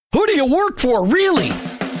Who do you work for, really?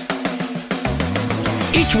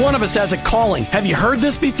 Each one of us has a calling. Have you heard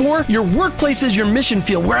this before? Your workplace is your mission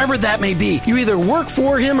field, wherever that may be. You either work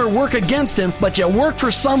for him or work against him, but you work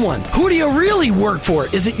for someone. Who do you really work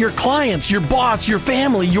for? Is it your clients, your boss, your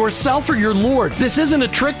family, yourself, or your Lord? This isn't a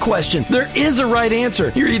trick question. There is a right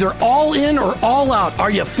answer. You're either all in or all out.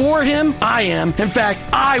 Are you for him? I am. In fact,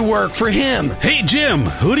 I work for him. Hey, Jim,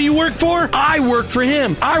 who do you work for? I work for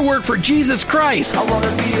him. I work for Jesus Christ. I want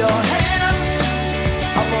to be your hands.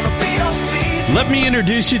 I want to be your feet. Let me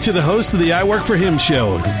introduce you to the host of the I Work For Him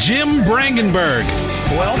show, Jim Brangenberg.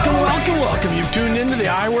 Welcome. You've tuned into the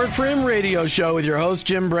I Work For Him radio show with your host,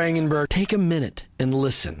 Jim Brangenberg. Take a minute and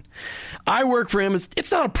listen. I Work For Him,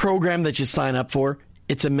 it's not a program that you sign up for.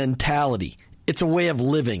 It's a mentality. It's a way of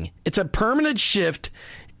living. It's a permanent shift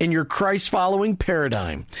in your Christ-following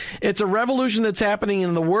paradigm. It's a revolution that's happening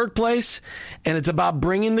in the workplace, and it's about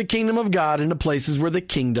bringing the kingdom of God into places where the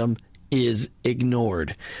kingdom is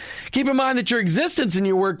ignored. Keep in mind that your existence in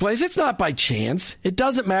your workplace, it's not by chance. It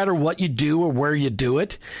doesn't matter what you do or where you do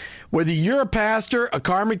it. Whether you're a pastor, a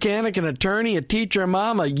car mechanic, an attorney, a teacher, a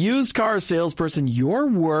mom, a used car salesperson, your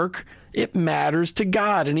work, it matters to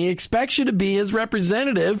God, and he expects you to be his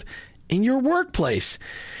representative in your workplace.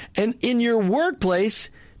 And in your workplace,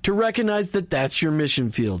 to recognize that that's your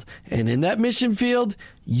mission field. And in that mission field,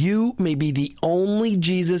 you may be the only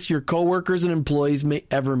Jesus your coworkers and employees may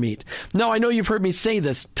ever meet. Now, I know you've heard me say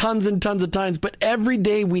this tons and tons of times, but every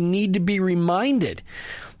day we need to be reminded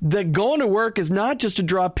that going to work is not just to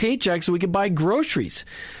draw paychecks so we can buy groceries.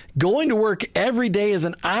 Going to work every day is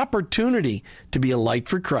an opportunity to be a light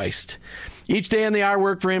for Christ. Each day on the I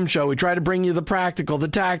Work For Him show, we try to bring you the practical, the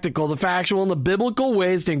tactical, the factual, and the biblical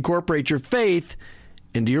ways to incorporate your faith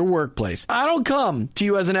into your workplace. I don't come to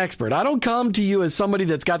you as an expert. I don't come to you as somebody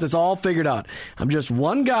that's got this all figured out. I'm just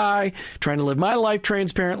one guy trying to live my life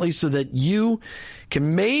transparently so that you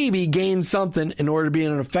can maybe gain something in order to be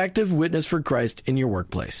an effective witness for Christ in your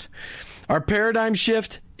workplace. Our paradigm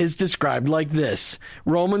shift is described like this.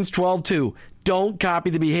 Romans 12:2. Don't copy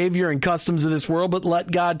the behavior and customs of this world, but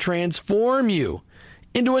let God transform you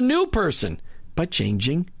into a new person by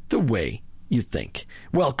changing the way you think.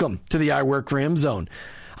 Welcome to the I Work For Him zone.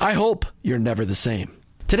 I hope you're never the same.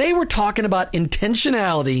 Today we're talking about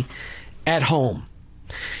intentionality at home.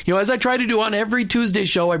 You know, as I try to do on every Tuesday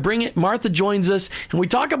show, I bring it, Martha joins us, and we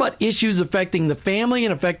talk about issues affecting the family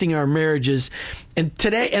and affecting our marriages. And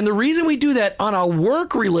today, and the reason we do that on a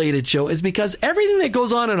work-related show is because everything that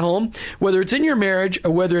goes on at home, whether it's in your marriage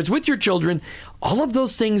or whether it's with your children, all of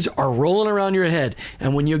those things are rolling around your head.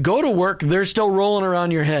 And when you go to work, they're still rolling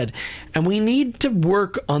around your head. And we need to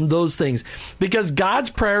work on those things because God's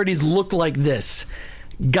priorities look like this.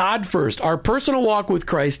 God first. Our personal walk with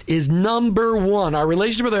Christ is number one. Our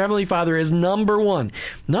relationship with our Heavenly Father is number one.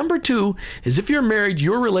 Number two is if you're married,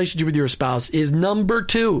 your relationship with your spouse is number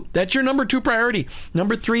two. That's your number two priority.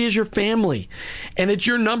 Number three is your family. And it's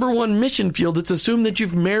your number one mission field. It's assumed that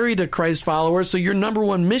you've married a Christ follower, so your number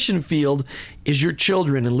one mission field is your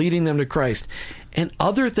children and leading them to Christ. And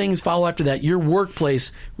other things follow after that. Your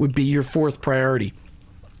workplace would be your fourth priority.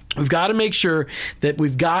 We've got to make sure that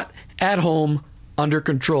we've got at home under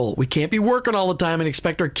control. We can't be working all the time and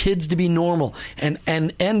expect our kids to be normal and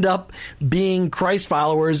end up being Christ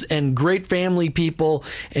followers and great family people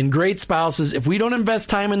and great spouses. If we don't invest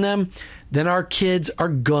time in them, then our kids are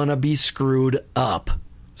gonna be screwed up.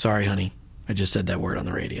 Sorry, honey. I just said that word on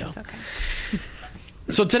the radio. It's okay.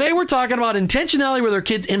 So today we're talking about intentionality with our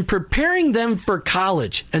kids and preparing them for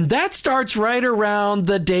college. And that starts right around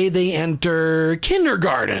the day they enter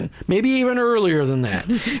kindergarten, maybe even earlier than that.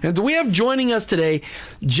 And so we have joining us today,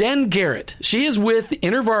 Jen Garrett. She is with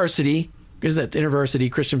Intervarsity. Is that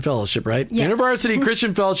Intervarsity Christian Fellowship, right? Yeah. Intervarsity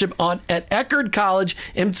Christian Fellowship at Eckerd College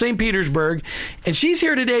in St. Petersburg. And she's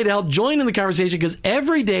here today to help join in the conversation because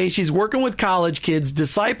every day she's working with college kids,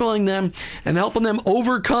 discipling them and helping them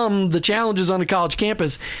overcome the challenges on a college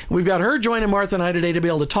campus. We've got her joining Martha and I today to be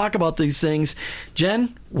able to talk about these things.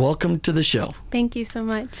 Jen, welcome to the show. Thank you so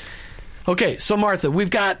much. Okay, so Martha, we've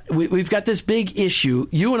got this big issue.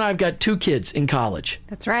 You and I have got two kids in college.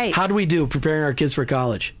 That's right. How do we do preparing our kids for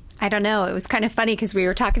college? I don't know. It was kind of funny because we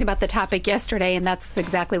were talking about the topic yesterday, and that's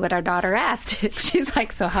exactly what our daughter asked. She's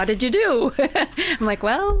like, so how did you do? I'm like,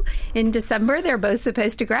 well, in December, they're both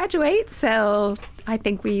supposed to graduate, so I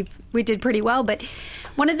think we did pretty well. But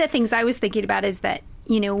one of the things I was thinking about is that,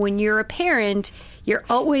 you know, when you're a parent, you're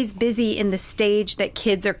always busy in the stage that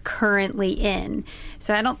kids are currently in.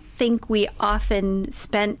 So I don't think we often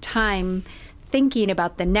spent time thinking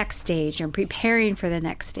about the next stage and preparing for the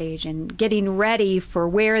next stage and getting ready for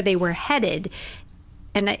where they were headed.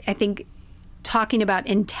 And I think talking about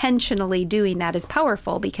intentionally doing that is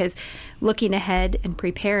powerful, because looking ahead and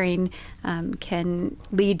preparing can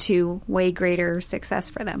lead to way greater success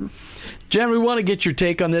for them. Jen, we want to get your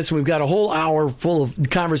take on this. We've got a whole hour full of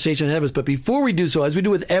conversation ahead of us. But before we do so, as we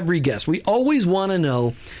do with every guest, we always want to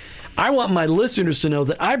know, I want my listeners to know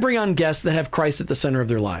that I bring on guests that have Christ at the center of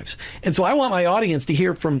their lives. And so I want my audience to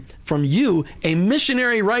hear from you, a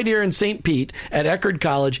missionary right here in St. Pete at Eckerd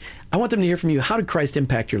College. I want them to hear from you. How did Christ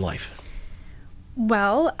impact your life?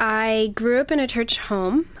 Well, I grew up in a church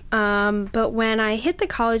home, but when I hit the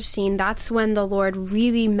college scene, that's when the Lord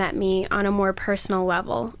really met me on a more personal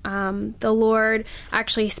level. The Lord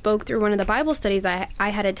actually spoke through one of the Bible studies I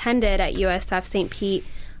had attended at USF St. Pete,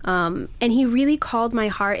 and He really called my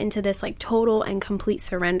heart into this like total and complete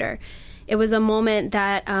surrender. It was a moment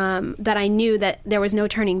that that I knew that there was no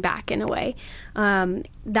turning back in a way.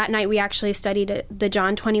 That night we actually studied the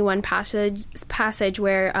John 21 passage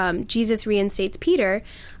where Jesus reinstates Peter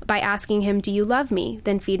by asking him, "Do you love me?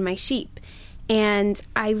 Then feed my sheep." And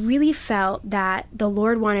I really felt that the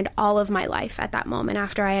Lord wanted all of my life at that moment,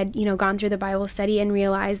 after I had, gone through the Bible study and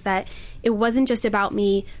realized that it wasn't just about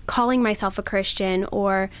me calling myself a Christian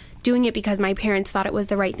or doing it because my parents thought it was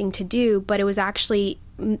the right thing to do, but it was actually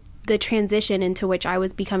the transition into which I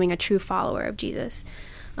was becoming a true follower of Jesus.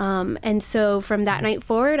 And so from that night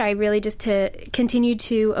forward, I really just continued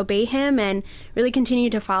to obey Him and really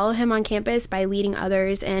continued to follow Him on campus by leading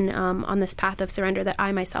others and on this path of surrender that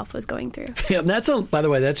I myself was going through. Yeah, and by the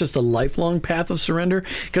way, that's just a lifelong path of surrender,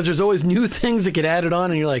 because there's always new things that get added on,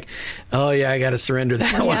 and you're like, oh yeah, I got to surrender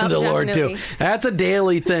that one to the Lord too. That's a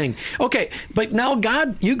daily thing. Okay, but now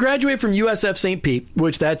God, you graduate from USF St. Pete,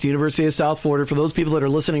 which that's University of South Florida. For those people that are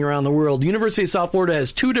listening around the world, University of South Florida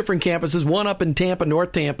has two different campuses, one up in Tampa,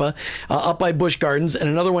 North Tampa, up by Busch Gardens, and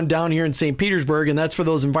another one down here in St. Petersburg, and that's for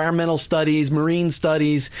those environmental studies, marine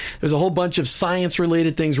studies. There's a whole bunch of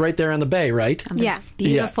science-related things right there on the bay, right? Yeah.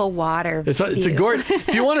 Beautiful water. It's a gorgeous.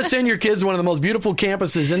 If you want to send your kids to one of the most beautiful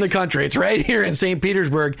campuses in the country, it's right here in St.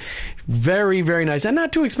 Petersburg. Very, very nice, and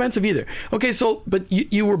not too expensive either. Okay, but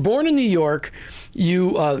you were born in New York.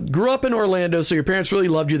 You grew up in Orlando, so your parents really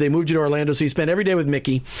loved you. They moved you to Orlando, so you spent every day with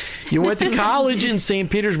Mickey. You went to college in St.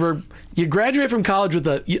 Petersburg. You graduated from college with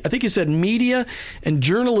I think you said media and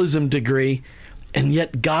journalism degree, and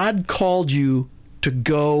yet God called you to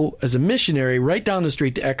go as a missionary right down the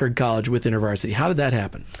street to Eckerd College with Intervarsity. How did that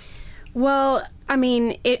happen? Well, I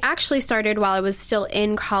mean, it actually started while I was still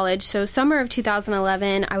in college. So summer of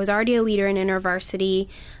 2011, I was already a leader in Intervarsity.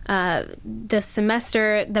 The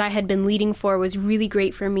semester that I had been leading for was really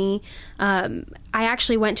great for me. I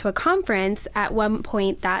actually went to a conference at one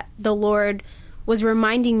point that the Lord was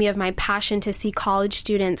reminding me of my passion to see college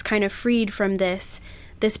students kind of freed from this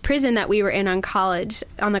prison that we were in on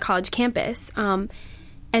the college campus.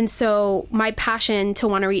 And so my passion to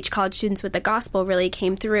want to reach college students with the gospel really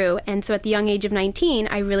came through. And so at the young age of 19,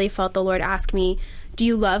 I really felt the Lord ask me, "Do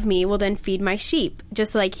you love me? Well, then feed my sheep,"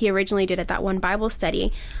 just like He originally did at that one Bible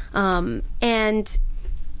study. And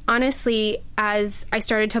honestly, as I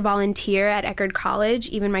started to volunteer at Eckerd College,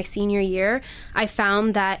 even my senior year, I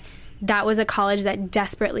found that was a college that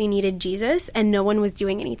desperately needed Jesus, and no one was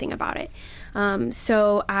doing anything about it.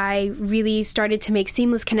 So I really started to make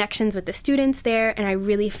seamless connections with the students there, and I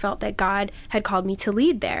really felt that God had called me to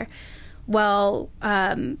lead there. Well,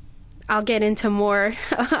 I'll get into more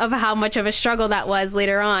of how much of a struggle that was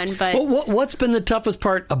later on. But what's been the toughest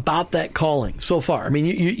part about that calling so far? I mean,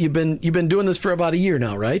 you've been doing this for about a year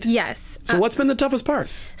now, right? Yes. So what's been the toughest part?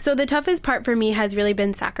 So the toughest part for me has really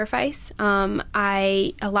been sacrifice.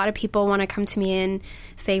 A lot of people want to come to me and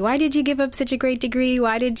say, "Why did you give up such a great degree?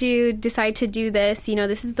 Why did you decide to do this?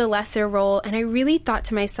 This is the lesser role." And I really thought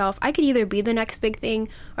to myself, I could either be the next big thing,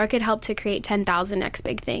 or I could help to create 10,000 next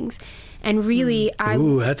big things. And really,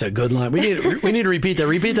 Ooh, that's a good line. We need to repeat that.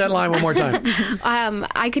 Repeat that line one more time.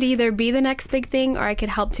 I could either be the next big thing, or I could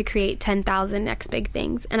help to create 10,000 next big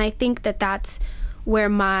things. And I think that that's where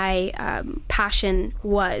my passion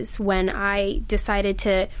was when I decided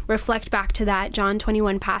to reflect back to that John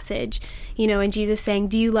 21 passage, and Jesus saying,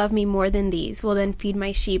 "Do you love me more than these? Well, then feed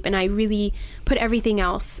my sheep." And I really put everything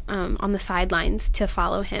else on the sidelines to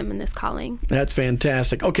follow Him in this calling. That's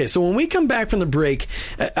fantastic. Okay, so when we come back from the break,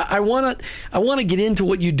 I want to get into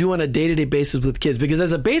what you do on a day-to-day basis with kids, because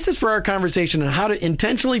as a basis for our conversation on how to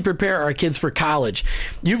intentionally prepare our kids for college,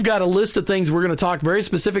 you've got a list of things we're going to talk very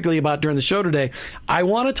specifically about during the show today. I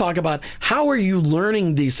want to talk about how are you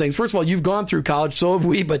learning these things. First of all, you've gone through college, so have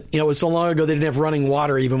we, but it was so long ago they didn't have running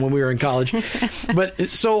water even when we were in college. But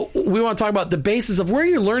so we want to talk about the basis of where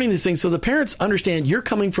you're learning these things so the parents understand you're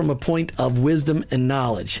coming from a point of wisdom and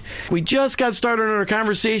knowledge. We just got started on our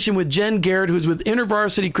conversation with Jen Garrett, who's with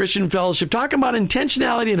Intervarsity Christian Fellowship, talking about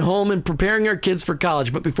intentionality at home and preparing our kids for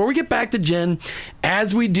college. But before we get back to Jen,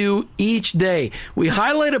 as we do each day, we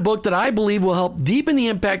highlight a book that I believe will help deepen the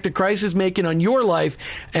impact that Christ is making on your life.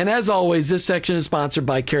 And as always, this section is sponsored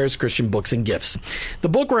by Charis Christian Books and Gifts. The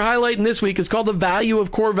book we're highlighting this week is called The Value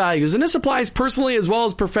of Core Values, and this applies personally as well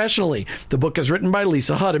as professionally. The book is written by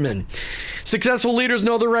Lisa Huddeman. Successful leaders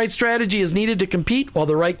know the right strategy is needed to compete, while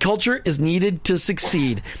the right culture is needed to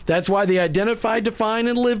succeed. That's why they identify, define,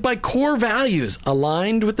 and live by core values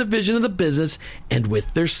aligned with the vision of the business and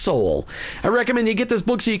with their soul. I recommend you get this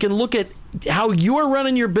book so you can look at how you're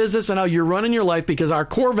running your business and how you're running your life, because our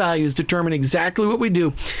core values determine exactly what we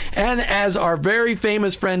do. And as our very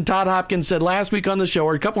famous friend Todd Hopkins said last week on the show,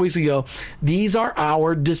 or a couple weeks ago, these are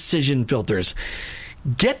our decision filters.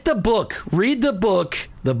 Get the book. Read the book.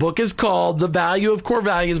 The book is called The Value of Core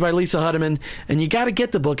Values by Lisa Huddeman. And you got to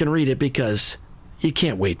get the book and read it because you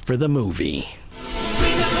can't wait for the movie.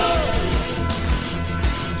 Read the book.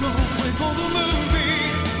 Don't wait for the movie.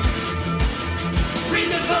 Read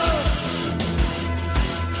the book.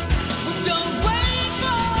 Don't wait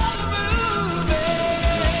for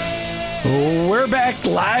the movie. We're back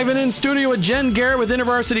live and in studio with Jen Garrett with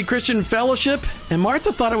Intervarsity Christian Fellowship. And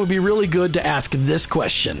Martha thought it would be really good to ask this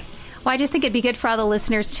question. Well, I just think it'd be good for all the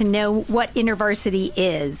listeners to know what InterVarsity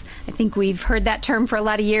is. I think we've heard that term for a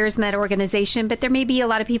lot of years in that organization, but there may be a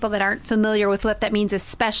lot of people that aren't familiar with what that means,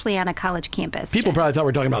 especially on a college campus. People probably thought we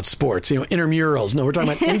were talking about sports, intramurals. No, we're talking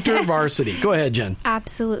about InterVarsity. Go ahead, Jen.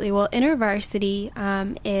 Absolutely. Well,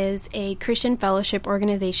 InterVarsity is a Christian fellowship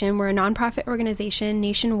organization. We're a nonprofit organization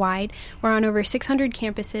nationwide. We're on over 600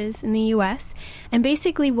 campuses in the U.S. And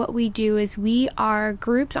basically what we do is we are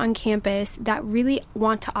groups on campus that really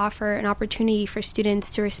want to offer an opportunity for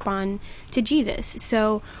students to respond to Jesus.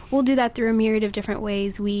 So we'll do that through a myriad of different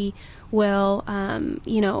ways. We will,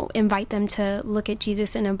 invite them to look at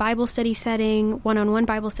Jesus in a Bible study setting, one-on-one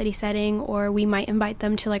Bible study setting, or we might invite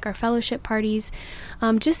them to like our fellowship parties,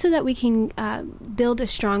 just so that we can build a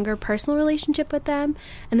stronger personal relationship with them,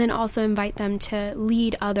 and then also invite them to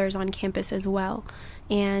lead others on campus as well.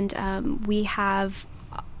 And we have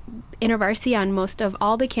InterVarsity on most of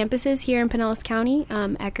all the campuses here in Pinellas County.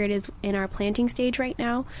 Eckerd is in our planting stage right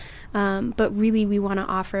now, but really we want to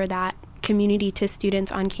offer that community to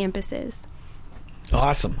students on campuses.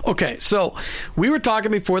 Awesome. Okay, so we were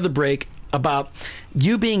talking before the break about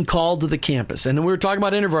you being called to the campus, and then we were talking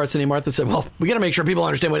about InterVarsity, and Martha said, well, we got to make sure people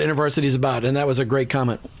understand what InterVarsity is about, and that was a great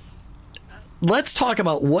comment. Let's talk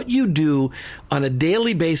about what you do on a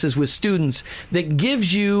daily basis with students that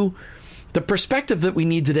gives you the perspective that we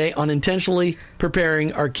need today on intentionally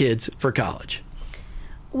preparing our kids for college.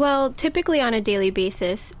 Well, typically on a daily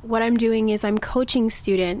basis, what I'm doing is I'm coaching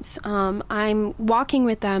students. I'm walking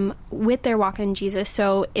with them with their walk in Jesus.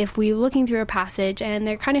 So if we're looking through a passage and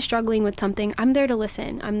they're kind of struggling with something, I'm there to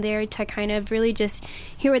listen. I'm there to kind of really just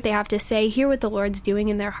hear what they have to say, hear what the Lord's doing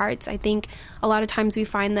in their hearts. I think a lot of times we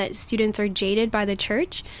find that students are jaded by the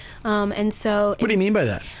church. And so... What do you mean by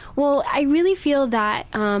that? Well, I really feel that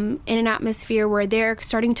in an atmosphere where they're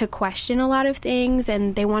starting to question a lot of things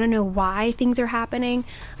and they want to know why things are happening,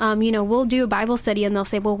 we'll do a Bible study and they'll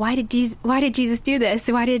say, well, why did Jesus do this?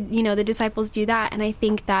 Why did, the disciples do that? And I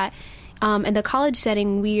think that in the college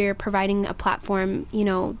setting, we are providing a platform,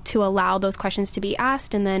 to allow those questions to be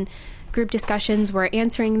asked, and then group discussions, we're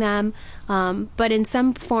answering them. But in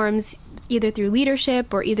some forms, either through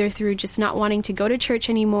leadership or either through just not wanting to go to church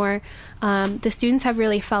anymore, the students have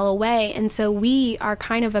really fell away. And so we are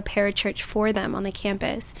kind of a parachurch for them on the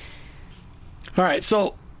campus. All right.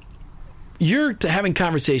 So you're having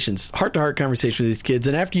conversations, heart-to-heart conversations with these kids.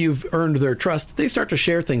 And after you've earned their trust, they start to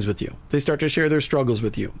share things with you. They start to share their struggles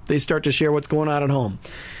with you. They start to share what's going on at home.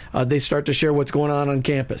 They start to share what's going on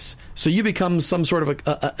campus. So you become some sort of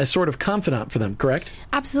a sort of confidant for them, correct?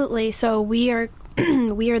 Absolutely. So we are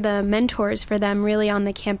the mentors for them really on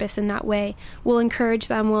the campus in that way. We'll encourage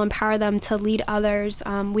them, we'll empower them to lead others.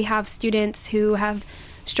 We have students who have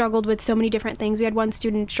struggled with so many different things. We had one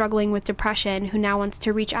student struggling with depression who now wants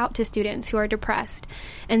to reach out to students who are depressed.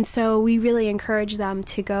 And so we really encourage them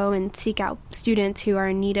to go and seek out students who are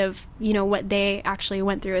in need of, what they actually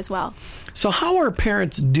went through as well. So how are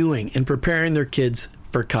parents doing in preparing their kids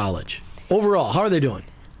for college? Overall, how are they doing?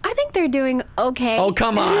 I think think they're doing okay. Oh,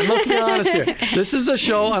 come on. Let's be honest here. This is a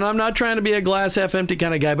show, and I'm not trying to be a glass half empty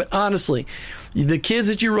kind of guy, but honestly, the kids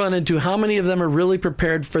that you run into, how many of them are really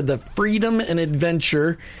prepared for the freedom and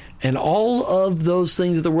adventure and all of those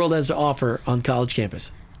things that the world has to offer on college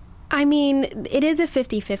campus? I mean, it is a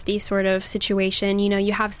 50-50 sort of situation. You know,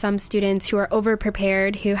 you have some students who are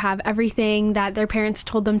over-prepared, who have everything that their parents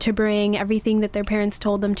told them to bring, everything that their parents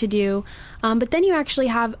told them to do. But then you actually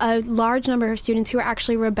have a large number of students who are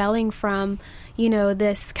actually rebelling from, you know,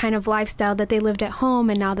 this kind of lifestyle that they lived at home,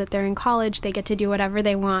 and now that they're in college, they get to do whatever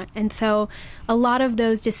they want. And so a lot of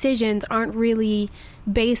those decisions aren't really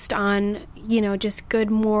based on, you know, just good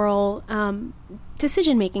moral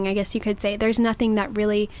decision-making, I guess you could say. There's nothing that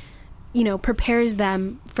really, you know, prepares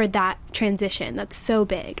them for that transition that's so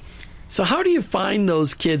big. So how do you find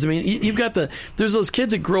those kids? I mean, you've got there's those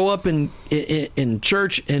kids that grow up in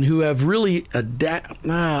church and who have really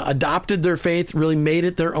adopted their faith, really made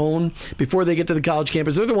it their own before they get to the college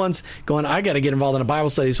campus. They're the ones going, I got to get involved in a Bible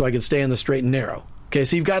study so I can stay on the straight and narrow. Okay,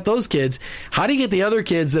 so you've got those kids. How do you get the other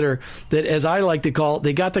kids that, as I like to call,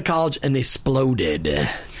 they got to college and they exploded?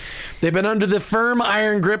 They've been under the firm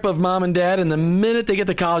iron grip of mom and dad, and the minute they get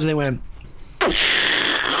to college, they went,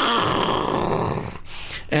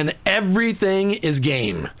 and everything is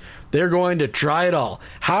game. They're going to try it all.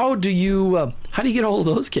 How do you get a hold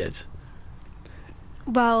of those kids?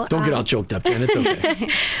 Well, don't get all choked up, Jen. It's okay.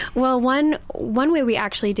 Well, one way we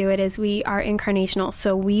actually do it is we are incarnational,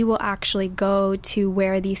 so we will actually go to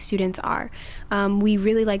where these students are. We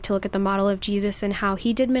really like to look at the model of Jesus and how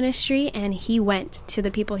he did ministry, and he went to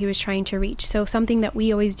the people he was trying to reach. So something that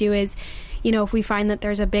we always do is, you know, if we find that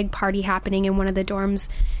there's a big party happening in one of the dorms,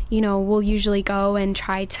 you know, we'll usually go and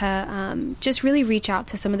try to just really reach out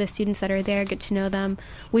to some of the students that are there, get to know them.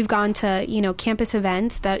 We've gone to, you know, campus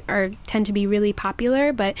events that tend to be really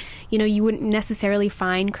popular, but, you know, you wouldn't necessarily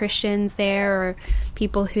find Christians there or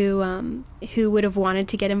people who would have wanted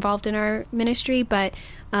to get involved in our ministry. But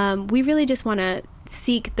we really just want to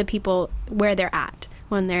seek the people where they're at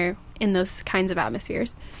when they're in those kinds of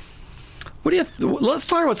atmospheres. Let's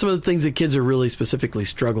talk about some of the things that kids are really specifically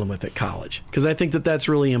struggling with at college, because I think that that's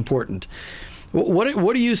really important. What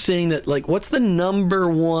are you seeing that, like, what's the number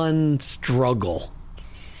one struggle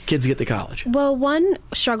kids get to college? Well, one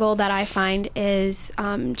struggle that I find is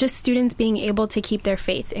just students being able to keep their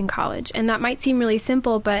faith in college. And that might seem really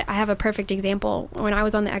simple, but I have a perfect example. When I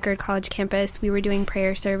was on the Eckerd College campus, we were doing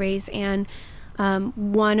prayer surveys, and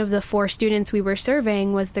one of the 4 students we were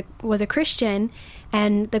surveying was a Christian,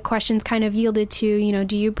 and the questions kind of yielded to, you know,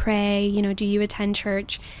 do you pray? You know, do you attend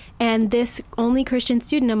church? And this only Christian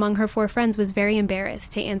student among her 4 friends was very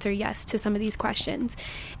embarrassed to answer yes to some of these questions.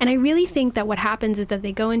 And I really think that what happens is that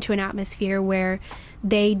they go into an atmosphere where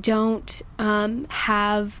they don't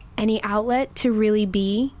have any outlet to really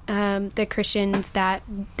be the Christians that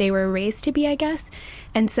they were raised to be, I guess.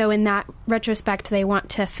 And so in that retrospect, they want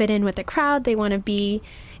to fit in with the crowd. They want to be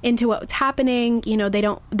into what's happening. You know,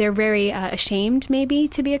 they're very ashamed maybe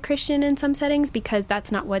to be a Christian in some settings because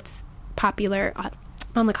that's not what's popular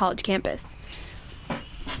on the college campus.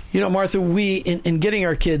 You know, Martha, we, in getting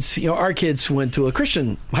our kids, you know, our kids went to a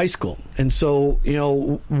Christian high school. And so, you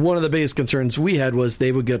know, one of the biggest concerns we had was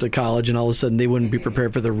they would go to college and all of a sudden they wouldn't be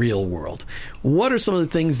prepared for the real world. What are some of the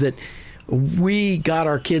things that we got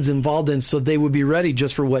our kids involved in so they would be ready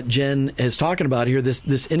just for what Jen is talking about here,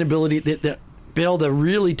 this inability that be able to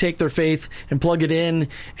really take their faith and plug it in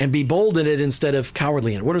and be bold in it instead of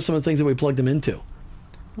cowardly in it? What are some of the things that we plugged them into?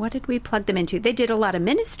 What did we plug them into? They did a lot of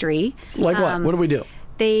ministry. Like what? What did we do?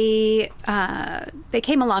 They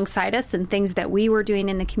came alongside us in things that we were doing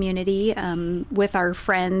in the community with our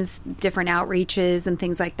friends, different outreaches and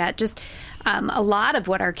things like that. Just a lot of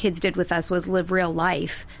what our kids did with us was live real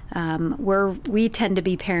life. We tend to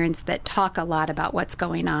be parents that talk a lot about what's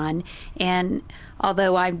going on. And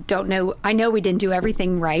although I know we didn't do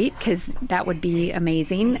everything right, because that would be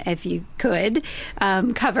amazing if you could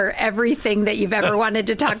cover everything that you've ever wanted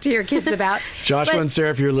to talk to your kids about. Joshua and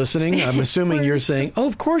Sarah, if you're listening, I'm assuming you're saying,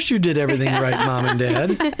 oh, of course you did everything right, Mom and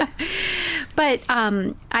Dad. But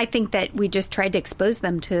I think that we just tried to expose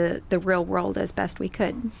them to the real world as best we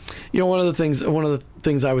could. You know, one of the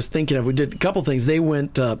things I was thinking of, we did a couple things. They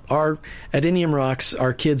went, at Indian Rocks,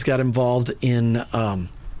 our kids got involved in,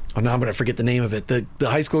 now I'm going to forget the name of it. The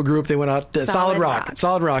high school group, they went out to Solid Rock.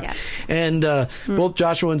 Yes. And both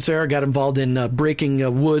Joshua and Sarah got involved in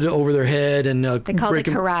breaking wood over their head. And they called it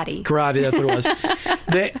karate. Karate, that's what it was.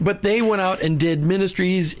 But they went out and did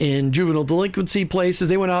ministries in juvenile delinquency places.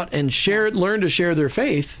 They went out and learned to share their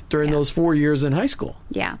faith during those 4 years in high school.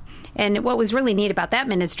 Yeah. And what was really neat about that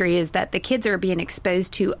ministry is that the kids are being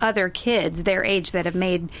exposed to other kids their age that have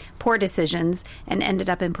made poor decisions and ended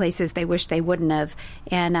up in places they wish they wouldn't have.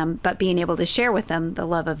 And but being able to share with them the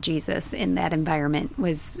love of Jesus in that environment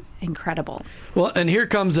was incredible. Well, and here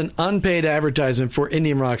comes an unpaid advertisement for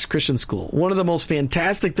Indian Rocks Christian School. One of the most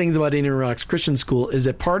fantastic things about Indian Rocks Christian School is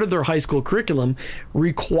that part of their high school curriculum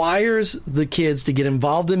requires the kids to get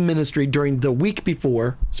involved in ministry during the week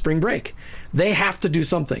before spring break. They have to do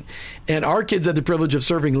something. And our kids had the privilege of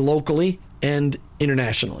serving locally and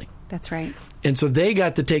internationally. That's right. And so they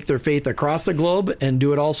got to take their faith across the globe and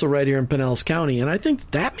do it also right here in Pinellas County. And I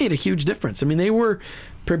think that made a huge difference. I mean, they were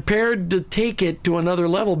prepared to take it to another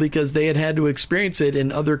level because they had to experience it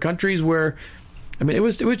in other countries where, I mean, it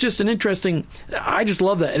was just an interesting. I just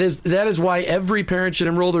love that. That is why every parent should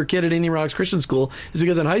enroll their kid at Indian Rocks Christian School, is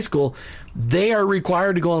because in high school they are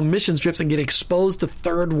required to go on mission trips and get exposed to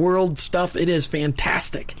third world stuff. It is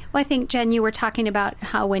fantastic. Well, I think, Jen, you were talking about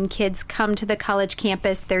how when kids come to the college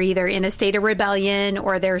campus, they're either in a state of rebellion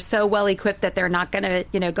or they're so well equipped that they're not going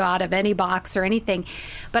to, go out of any box or anything.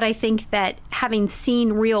 But I think that having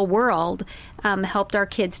seen real world helped our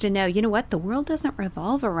kids to know, you know what, the world doesn't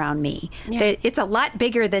revolve around me. Yeah. It's a lot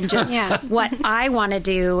bigger than just what I want to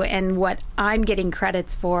do and what I'm getting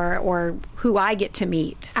credits for or who I get to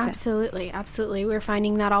meet. So. Absolutely. We're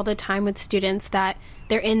finding that all the time with students, that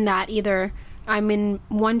they're in that either I'm in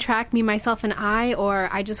one track, me, myself, and I, or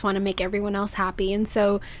I just want to make everyone else happy. And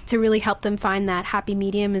so to really help them find that happy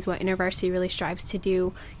medium is what Intervarsity really strives to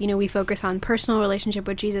do. We focus on personal relationship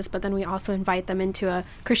with Jesus, but then we also invite them into a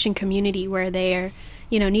Christian community where they are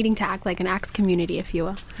needing to act like an Acts community, if you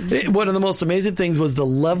will. One of the most amazing things was the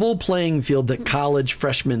level playing field that college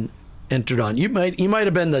freshmen entered on. You might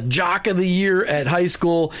have been the jock of the year at high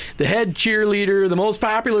school, the head cheerleader, the most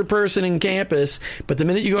popular person in campus, but the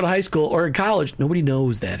minute you go to high school or in college, nobody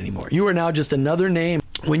knows that anymore. You are now just another name.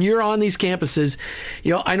 When you're on these campuses,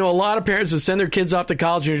 I know a lot of parents that send their kids off to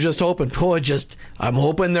college and you're just hoping, I'm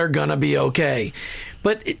hoping they're going to be okay.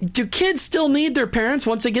 But do kids still need their parents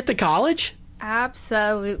once they get to college?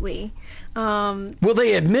 Absolutely. Will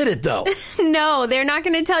they admit it, though? No, they're not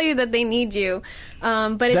going to tell you that they need you.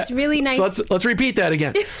 But it's really nice. So let's repeat that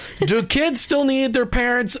again. Do kids still need their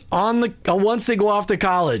parents once they go off to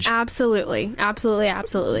college? Absolutely.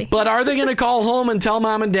 But are they going to call home and tell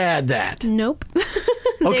mom and dad that? Nope.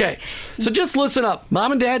 Okay, so just listen up.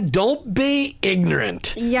 Mom and dad, don't be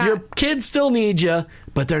ignorant. Yeah. Your kids still need you,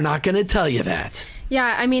 but they're not going to tell you that.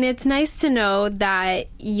 Yeah, I mean, it's nice to know that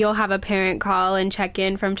you'll have a parent call and check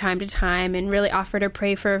in from time to time and really offer to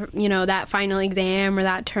pray for, that final exam or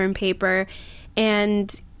that term paper.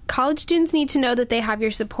 And college students need to know that they have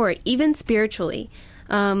your support, even spiritually.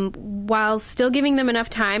 While still giving them enough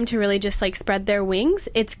time to really just spread their wings,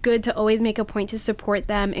 it's good to always make a point to support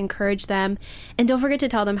them, encourage them, and don't forget to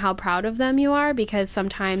tell them how proud of them you are, because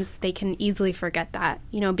sometimes they can easily forget that,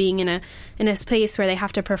 being in a space where they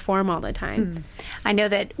have to perform all the time. I know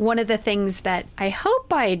that one of the things that I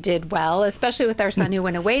hope I did well, especially with our son who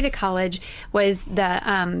went away to college, was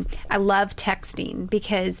I love texting,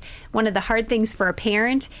 because one of the hard things for a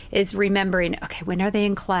parent is remembering, okay, when are they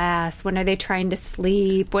in class? When are they trying to sleep?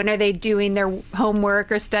 When are they doing their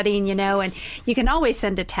homework or studying, and you can always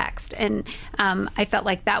send a text. And I felt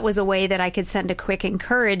like that was a way that I could send a quick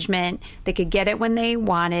encouragement. They could get it when they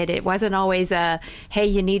wanted. It wasn't always a, hey,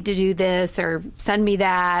 you need to do this or send me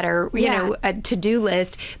that or, a to-do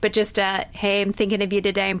list, but just a, hey, I'm thinking of you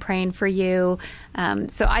today. I'm praying for you.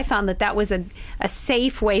 So I found that was a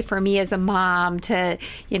safe way for me as a mom to,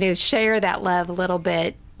 share that love a little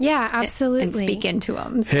bit. Yeah, absolutely. And speak into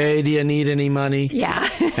them. So. Hey, do you need any money? Yeah.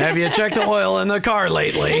 Have you checked the oil in the car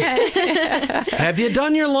lately? Have you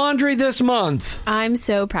done your laundry this month? I'm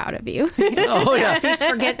so proud of you. Oh,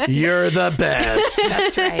 yeah. You're the best.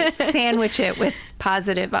 That's right. Sandwich it with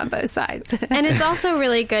positive on both sides. And it's also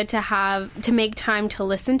really good to make time to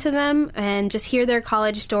listen to them and just hear their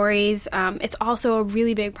college stories. It's also a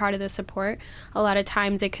really big part of the support. A lot of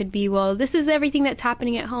times it could be, well, this is everything that's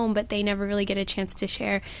happening at home, but they never really get a chance to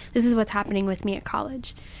share, this is what's happening with me at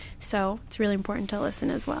college. So it's really important to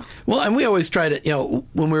listen as well. Well, and we always try to,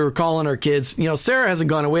 when we were calling our kids, Sarah hasn't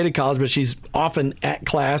gone away to college, but she's often at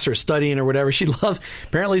class or studying or whatever. She loves,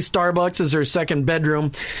 apparently Starbucks is her second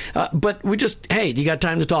bedroom. But we just, hey, do you got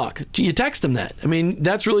time to talk? You text them that. I mean,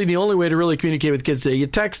 that's really the only way to really communicate with kids today. You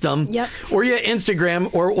text them, yep. Or you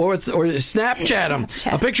Instagram or Snapchat them.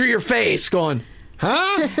 A picture of your face going,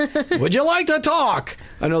 Huh? Would you like to talk?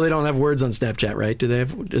 I know they don't have words on Snapchat, right? Do they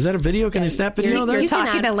have? Is that a video? Can they snap video there? You're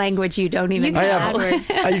talking a language you don't even know.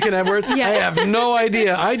 You can have words? Yeah. I have no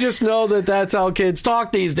idea. I just know that that's how kids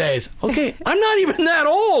talk these days. Okay, I'm not even that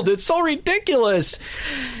old. It's so ridiculous.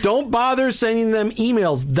 Don't bother sending them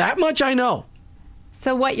emails. That much I know.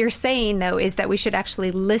 So what you're saying, though, is that we should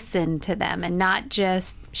actually listen to them and not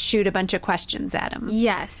just shoot a bunch of questions at them.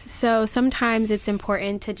 Yes. So sometimes it's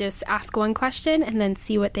important to just ask one question and then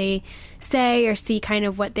see what they say or see kind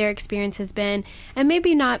of what their experience has been, and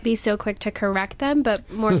maybe not be so quick to correct them, but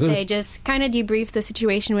more say just kind of debrief the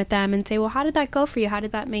situation with them and say, well, how did that go for you? How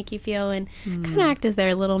did that make you feel? And kind of act as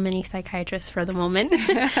their little mini psychiatrist for the moment,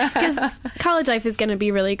 because college life is going to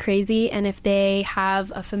be really crazy, and if they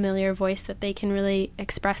have a familiar voice that they can really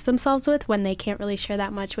express themselves with when they can't really share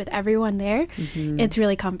that much with everyone there, it's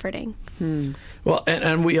really comforting. Well,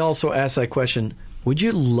 and we also asked that question, would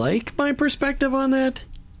you like my perspective on that?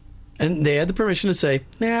 And they had the permission to say,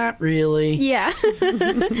 not really. Yeah.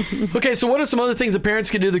 Okay, so what are some other things that parents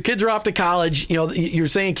can do? The kids are off to college. You know, you're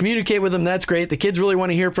saying communicate with them. That's great. The kids really want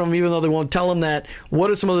to hear from them, even though they won't tell them that. What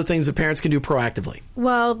are some other things that parents can do proactively?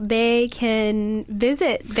 Well, they can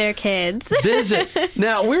visit their kids. Visit.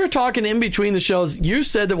 Now, we were talking in between the shows. You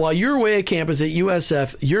said that while you were away at campus at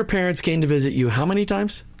USF, your parents came to visit you how many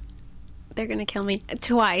times? They're going to kill me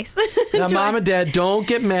twice. Now, Mom and Dad, don't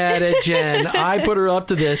get mad at Jen. I put her up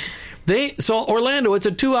to this. So Orlando, it's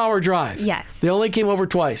a 2-hour drive. Yes. They only came over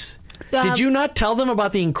twice. Did you not tell them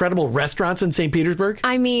about the incredible restaurants in St. Petersburg?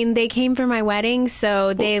 I mean, they came for my wedding,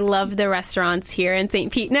 so they love the restaurants here in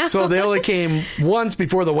St. Pete now. So they only came once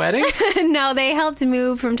before the wedding? No, they helped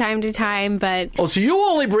move from time to time, but... Oh, so you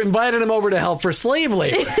only invited them over to help for slave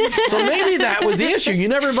labor. So maybe that was the issue. You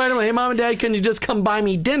never invited them, hey, Mom and Dad, can you just come buy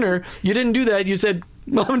me dinner? You didn't do that. You said,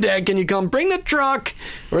 Mom and Dad, can you come bring the truck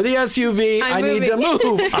or the SUV? I need to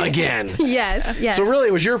move again. Yes. So really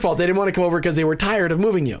it was your fault. They didn't want to come over because they were tired of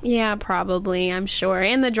moving you. Yeah, probably, I'm sure.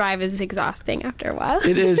 And the drive is exhausting after a while.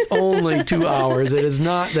 It is only 2 hours. It is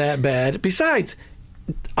not that bad. Besides,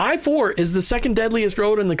 I-4 is the second deadliest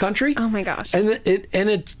road in the country. Oh my gosh. And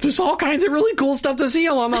there's all kinds of really cool stuff to see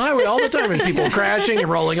along the highway all the time. There's people crashing and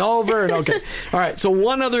rolling over. And okay. All right. So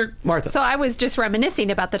one other, Martha. So I was just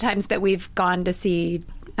reminiscing about the times that we've gone to see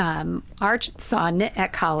our son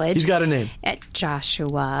at college. He's got a name. At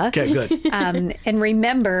Joshua. Okay, good. And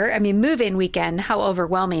remember, I mean, move-in weekend, how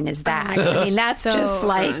overwhelming is that? I mean, that's So just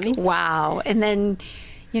like, fun. wow. And then...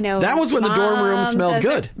 You know, that was when the dorm room smelled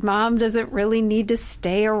good. Mom doesn't really need to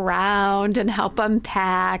stay around and help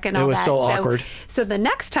unpack and all that. It was so awkward. So the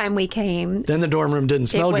next time we came... Then the dorm room didn't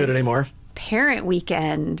smell good anymore. Parent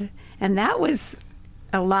weekend, and that was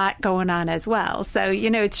a lot going on as well. So, you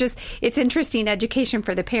know, it's interesting education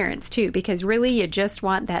for the parents, too, because really you just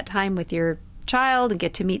want that time with your child and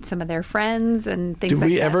get to meet some of their friends and things like that.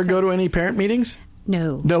 Did we ever go to any parent meetings?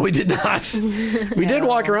 No. No, we did not. We did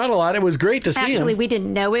walk around a lot. It was great to see Actually, him. we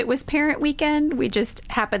didn't know it was parent weekend. We just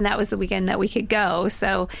happened that was the weekend that we could go.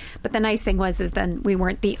 So, but the nice thing was is then we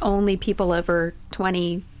weren't the only people over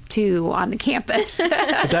 22 on the campus.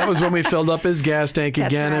 That was when we filled up his gas tank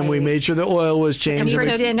again, and we made sure the oil was changed. And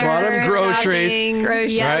we we dinner, bought him groceries. Right?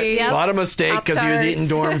 Yep. Bought him a steak because he was eating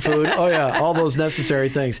dorm food. Oh, yeah. All those necessary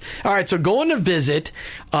things. All right. So going to visit,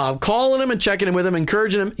 calling him and checking in with him,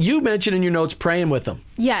 encouraging him. You mentioned in your notes praying with them.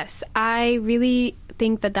 Yes, I really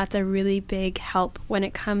think that that's a really big help when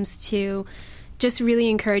it comes to just really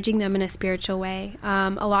encouraging them in a spiritual way. A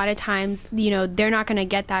lot of times, you know, they're not going to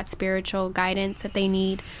get that spiritual guidance that they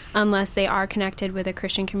need unless they are connected with a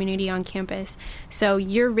Christian community on campus. So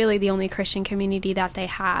you're really the only Christian community that they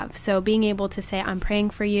have. So being able to say, I'm praying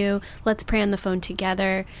for you, let's pray on the phone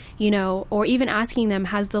together, you know, or even asking them,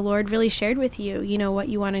 has the Lord really shared with you, you know, what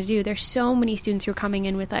you want to do? There's so many students who are coming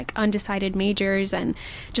in with like undecided majors and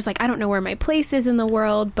just like, I don't know where my place is in the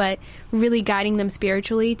world, but really guiding them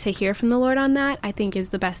spiritually to hear from the Lord on that, I think is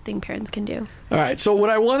the best thing parents can do. All right. So what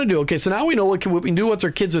I want to do, okay, so now we know what we can do once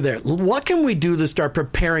our kids are there. What can we do to start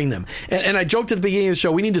preparing them? And I joked at the beginning of the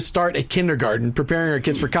show, we need to start at kindergarten, preparing our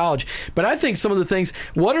kids for college. But I think some of the things,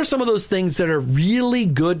 what are some of those things that are really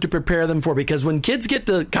good to prepare them for? Because when kids get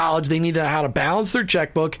to college, they need to know how to balance their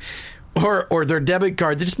checkbook or their debit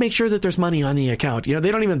card to just make sure that there's money on the account. You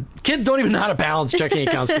know, kids don't even know how to balance checking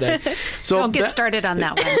accounts today. So don't get started on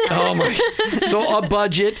that one. Oh my. So a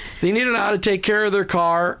budget. They need to know how to take care of their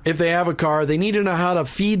car if they have a car. They need to know how to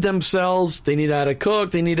feed themselves. They need to know how to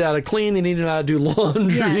cook. They need to know how to clean. They need to know how to do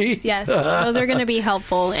laundry. Yes. Those are going to be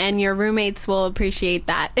helpful, and your roommates will appreciate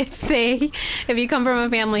that if you come from a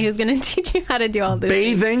family who's going to teach you how to do all this.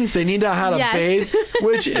 Bathing. They need to know how to Yes. bathe.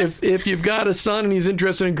 Which if you've got a son and he's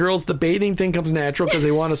interested in girls, the bathing thing comes natural because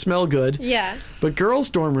they want to smell good. Yeah. But girls'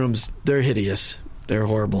 dorm rooms, they're hideous. They're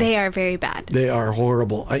horrible. They are very bad. They are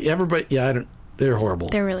horrible. They're horrible.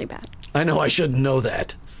 They're really bad. I know I shouldn't know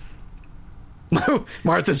that.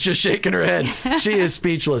 Martha's just shaking her head. She is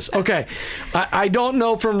speechless. Okay. I don't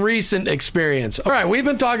know from recent experience. All right. We've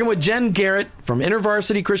been talking with Jen Garrett from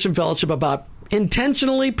Intervarsity Christian Fellowship about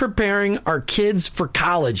intentionally preparing our kids for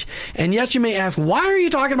college. And yes, you may ask, why are you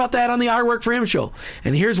talking about that on the I Work for Him show?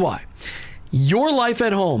 And here's why. Your life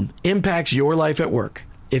at home impacts your life at work.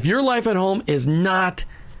 If your life at home is not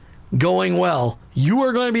going well, you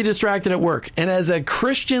are going to be distracted at work. And as a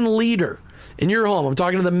Christian leader in your home, I'm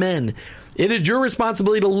talking to the men, it is your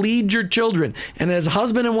responsibility to lead your children. And as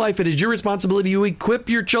husband and wife, it is your responsibility to equip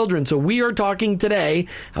your children. So we are talking today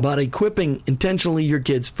about equipping intentionally your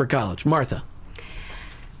kids for college. Martha.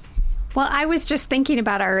 Well, I was just thinking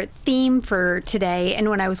about our theme for today, and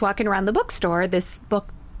when I was walking around the bookstore, this book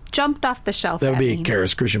jumped off the shelf. That would be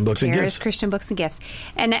Kara's Christian Books and Gifts. Kara's Christian Books and Gifts.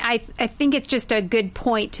 And I think it's just a good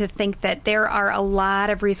point to think that there are a lot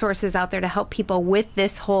of resources out there to help people with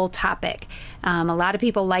this whole topic. A lot of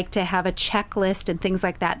people like to have a checklist and things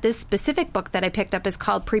like that. This specific book that I picked up is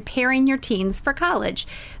called Preparing Your Teens for College: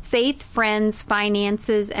 Faith, Friends,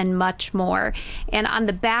 Finances, and Much More. And on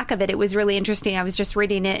the back of it, it was really interesting. I was just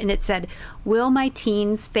reading it, and it said, will my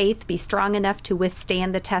teens' faith be strong enough to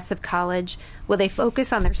withstand the tests of college? Will they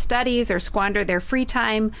focus on their studies or squander their free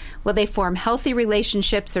time? Will they form healthy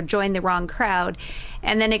relationships or join the wrong crowd?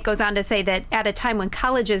 And then it goes on to say that at a time when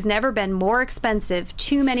college has never been more expensive,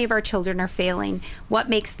 too many of our children are failing. What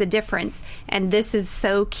makes the difference? And this is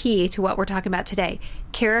so key to what we're talking about today.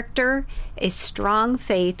 Character, a strong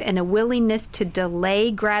faith, and a willingness to delay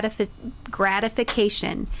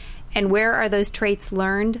gratification. And where are those traits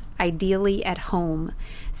learned? Ideally at home.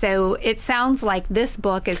 So it sounds like this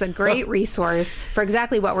book is a great resource for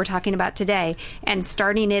exactly what we're talking about today, and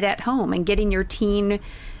starting it at home and getting your teen,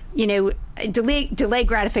 delay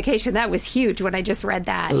gratification. That was huge when I just read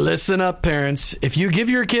that. Listen up, parents. If you give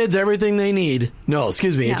your kids everything they need,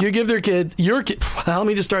 if you give let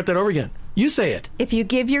me just start that over again. You say it. If you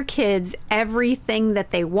give your kids everything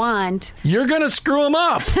that they want, you're going to screw them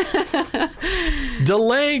up.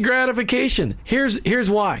 Delay gratification. Here's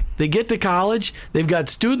why. They get to college, they've got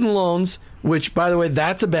student loans, which, by the way,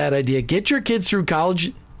 that's a bad idea. Get your kids through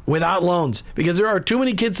college without loans, because there are too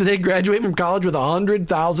many kids today graduate from college with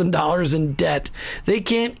 $100,000 in debt. They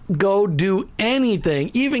can't go do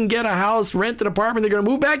anything, even get a house, rent an apartment. They're going to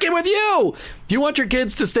move back in with you. If you want your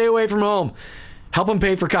kids to stay away from home, help them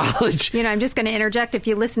pay for college. I'm just going to interject. If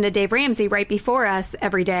you listen to Dave Ramsey right before us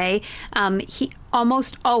every day, he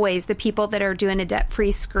almost always, the people that are doing a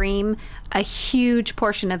debt-free scream, a huge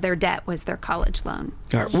portion of their debt was their college loan.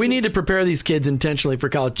 All right, we need to prepare these kids intentionally for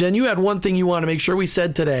college. Jen, you had one thing you want to make sure we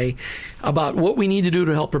said today about what we need to do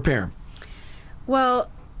to help prepare them. Well,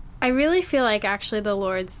 I really feel like actually the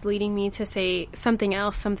Lord's leading me to say something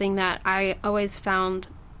else, something that I always found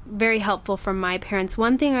very helpful from my parents.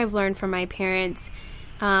 One thing I've learned from my parents,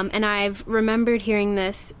 and I've remembered hearing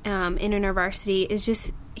this in Intervarsity, is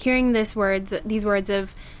just hearing these words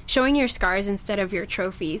of showing your scars instead of your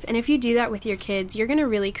trophies. And if you do that with your kids, you're going to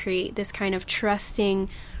really create this kind of trusting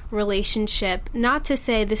relationship. Not to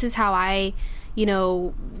say this is how I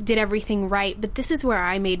did everything right, but this is where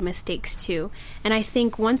I made mistakes too. And I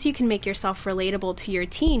think once you can make yourself relatable to your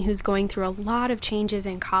teen who's going through a lot of changes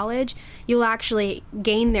in college, you'll actually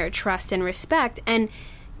gain their trust and respect. And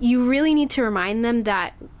you really need to remind them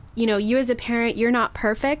that, you as a parent, you're not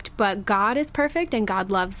perfect, but God is perfect and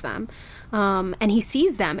God loves them. And He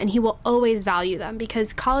sees them and He will always value them,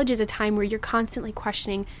 because college is a time where you're constantly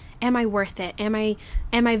questioning, am I worth it? Am I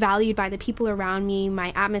valued by the people around me,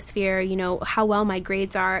 my atmosphere, how well my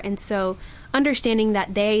grades are? And so understanding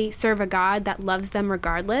that they serve a God that loves them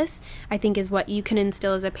regardless, I think is what you can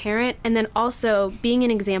instill as a parent. And then also being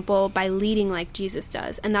an example by leading like Jesus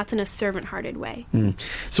does. And that's in a servant-hearted way.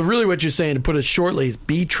 So really what you're saying, to put it shortly, is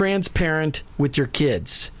be transparent with your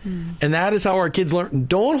kids. And that is how our kids learn.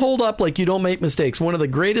 Don't hold up like you don't make mistakes. One of the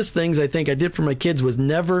greatest things I think I did for my kids was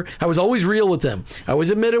I was always real with them. I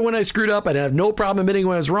always admitted when I screwed up. I had no problem admitting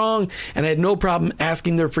when I was wrong. And I had no problem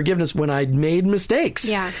asking their forgiveness when I made mistakes.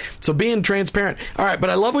 Yeah. So being transparent. All right, but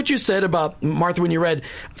I love what you said about, Martha, when you read,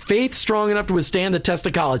 faith strong enough to withstand the test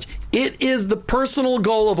of college. It is the personal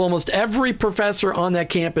goal of almost every professor on that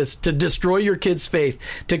campus to destroy your kids' faith,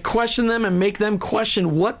 to question them and make them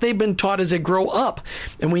question what they've been taught as they grow up.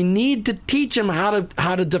 And we need to teach them how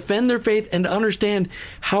to defend their faith and to understand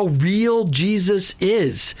how real Jesus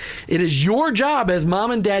is. It is your job as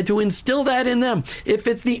mom and dad to instill that in them. If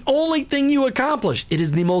it's the only thing you accomplish, it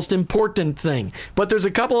is the most important thing. But there's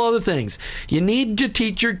a couple other things. You need to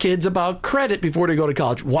teach your kids about credit before they go to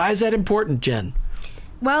college. Why is that important, Jen?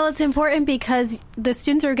 Well, it's important because the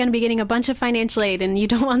students are going to be getting a bunch of financial aid, and you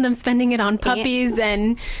don't want them spending it on puppies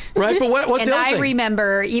and... Right, but what's the other thing? And I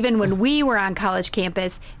remember, even when we were on college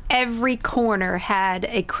campus, every corner had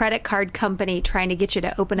a credit card company trying to get you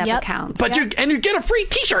to open up accounts. But you get a free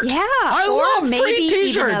T-shirt. Yeah. I love free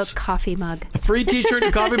T-shirts. Even a coffee mug. A free T-shirt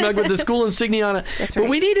and coffee mug with the school insignia on it. That's right.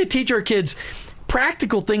 But we need to teach our kids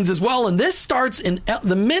practical things as well, and this starts in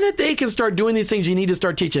the minute they can start doing these things. You need to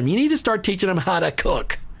start teaching them. You need to start teaching them how to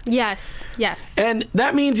cook. Yes. And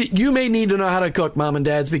that means you may need to know how to cook, mom and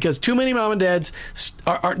dads, because too many mom and dads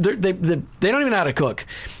they don't even know how to cook.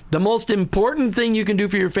 The most important thing you can do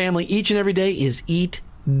for your family each and every day is eat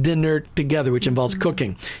dinner together, which involves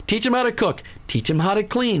cooking. Teach them how to cook. Teach them how to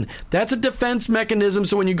clean. That's a defense mechanism,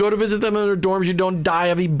 so when you go to visit them in their dorms, you don't die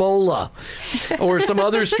of Ebola or some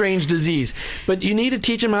other strange disease. But you need to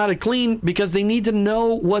teach them how to clean because they need to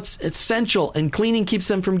know what's essential, and cleaning keeps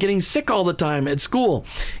them from getting sick all the time at school.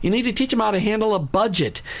 You need to teach them how to handle a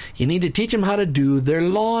budget. You need to teach them how to do their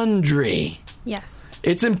laundry. Yes.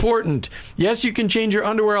 It's important. Yes, you can change your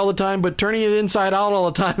underwear all the time, but turning it inside out all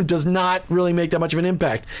the time does not really make that much of an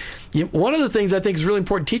impact. One of the things I think is really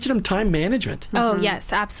important, teaching them time management. Oh,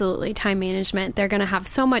 yes, absolutely. Time management. They're going to have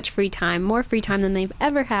so much free time, more free time than they've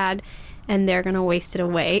ever had, and they're going to waste it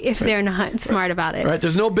away if they're not smart about it. Right.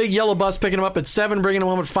 There's no big yellow bus picking them up at 7, bringing them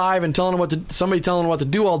home at 5, and somebody telling them what to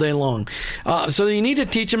do all day long. So you need to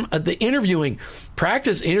teach them the interviewing.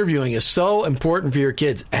 Practice interviewing is so important for your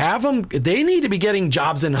kids. They need to be getting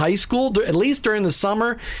jobs in high school, at least during the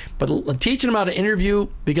summer, but teaching them how to interview,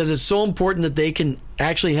 because it's so important that they can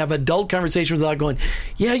actually have adult conversations without going,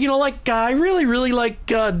 yeah, I really, really like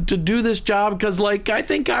to do this job because, I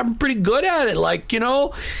think I'm pretty good at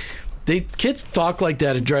it. Kids talk like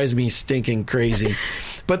that. It drives me stinking crazy.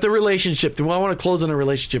 But the relationship, I want to close on a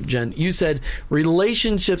relationship, Jen. You said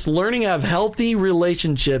relationships, learning to have healthy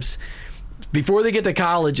relationships before they get to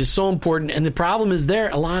college is so important. And the problem is a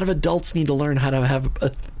lot of adults need to learn how to have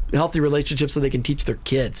a healthy relationship so they can teach their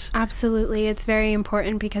kids. Absolutely. It's very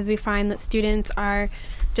important because we find that students are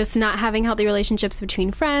just not having healthy relationships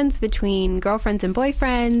between friends, between girlfriends and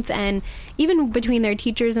boyfriends, and even between their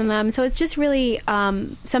teachers and them. So it's just really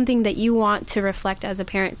something that you want to reflect as a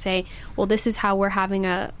parent. Say, well, this is how we're having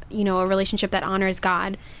a relationship that honors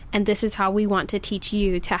God, and this is how we want to teach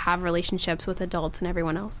you to have relationships with adults and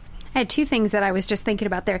everyone else. I had two things that I was just thinking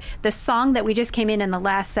about there. The song that we just came in the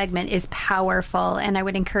last segment is powerful, and I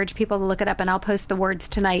would encourage people to look it up, and I'll post the words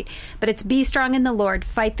tonight. But it's "Be strong in the Lord,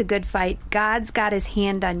 fight the good fight. God's got his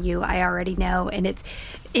hand on you, I already know." And it's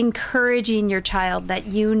encouraging your child that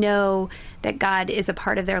that God is a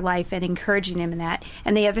part of their life and encouraging him in that.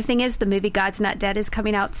 And the other thing is the movie God's Not Dead is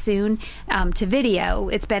coming out soon to video.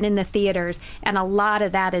 It's been in the theaters, and a lot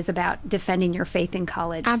of that is about defending your faith in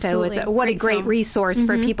college. Absolutely. So it's a great resource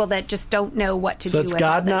for people that just don't know what to do with it. So it's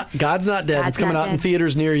God's Not Dead. It's coming out in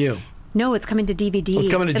theaters near you. No, it's coming to DVD. It's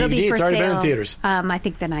coming to DVD. It's already been in theaters. I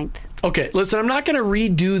think the 9th. Okay, listen, I'm not going to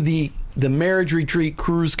redo the marriage retreat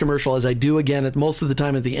cruise commercial as I do again at most of the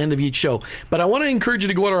time at the end of each show. But I want to encourage you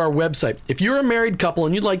to go to our website. If you're a married couple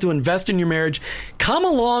and you'd like to invest in your marriage, come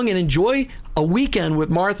along and enjoy a weekend with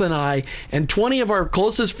Martha and I and 20 of our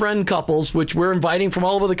closest friend couples, which we're inviting from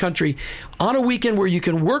all over the country, on a weekend where you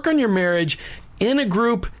can work on your marriage in a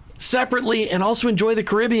group separately and also enjoy the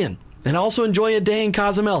Caribbean. And also enjoy a day in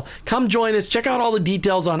Cozumel. Come join us. Check out all the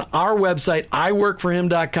details on our website,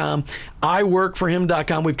 iworkforhim.com,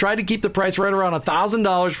 iworkforhim.com. We've tried to keep the price right around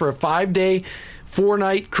 $1,000 for a 5-day,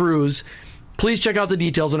 4-night cruise. Please check out the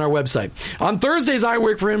details on our website. On Thursday's I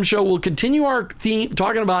Work for Him show, we'll continue our theme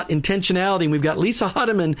talking about intentionality. And we've got Lisa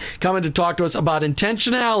Huddeman coming to talk to us about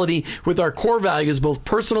intentionality with our core values, both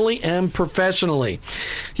personally and professionally.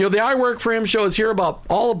 The I Work for Him show is here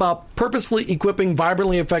all about purposefully equipping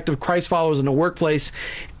vibrantly effective Christ followers in the workplace.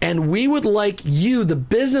 And we would like you, the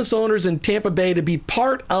business owners in Tampa Bay, to be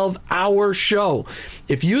part of our show.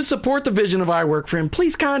 If you support the vision of I Work for Him,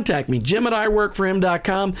 please contact me, Jim at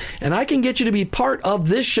iworkforhim.com, and I can get you to be part of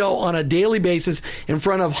this show on a daily basis in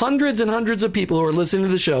front of hundreds and hundreds of people who are listening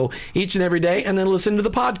to the show each and every day and then listen to the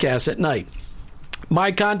podcast at night.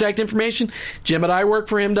 My contact information, Jim at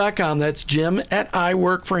iworkforhim.com. That's Jim at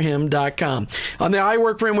iworkforhim.com. On the I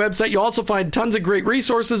Work For Him website, you'll also find tons of great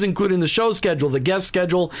resources, including the show schedule, the guest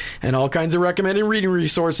schedule, and all kinds of recommended reading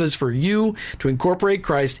resources for you to incorporate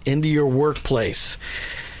Christ into your workplace.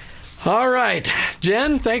 All right.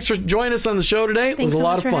 Jen, thanks for joining us on the show today. It was a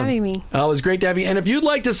lot of fun. Thanks so much for having me. It was great to have you. And if you'd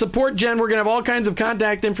like to support Jen, we're going to have all kinds of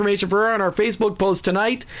contact information for her on our Facebook post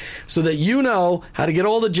tonight so that you know how to get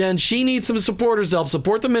hold of Jen. She needs some supporters to help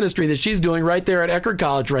support the ministry that she's doing right there at Eckerd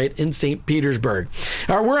College, right in St. Petersburg.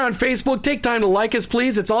 All right, we're on Facebook. Take time to like us,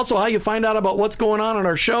 please. It's also how you find out about what's going on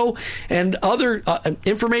our show and other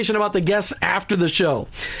information about the guests after the show.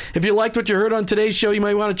 If you liked what you heard on today's show, you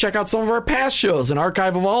might want to check out some of our past shows. An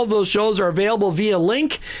archive of all of those shows are available via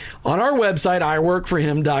link on our website,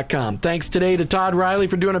 iworkforhim.com. Thanks today to Todd Riley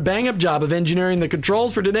for doing a bang-up job of engineering the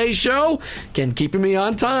controls for today's show and keeping me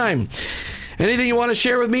on time. Anything you want to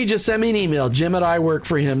share with me, just send me an email, Jim at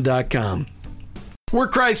iworkforhim.com. We're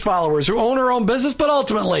Christ followers who own our own business, but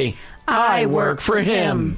ultimately, I work for Him.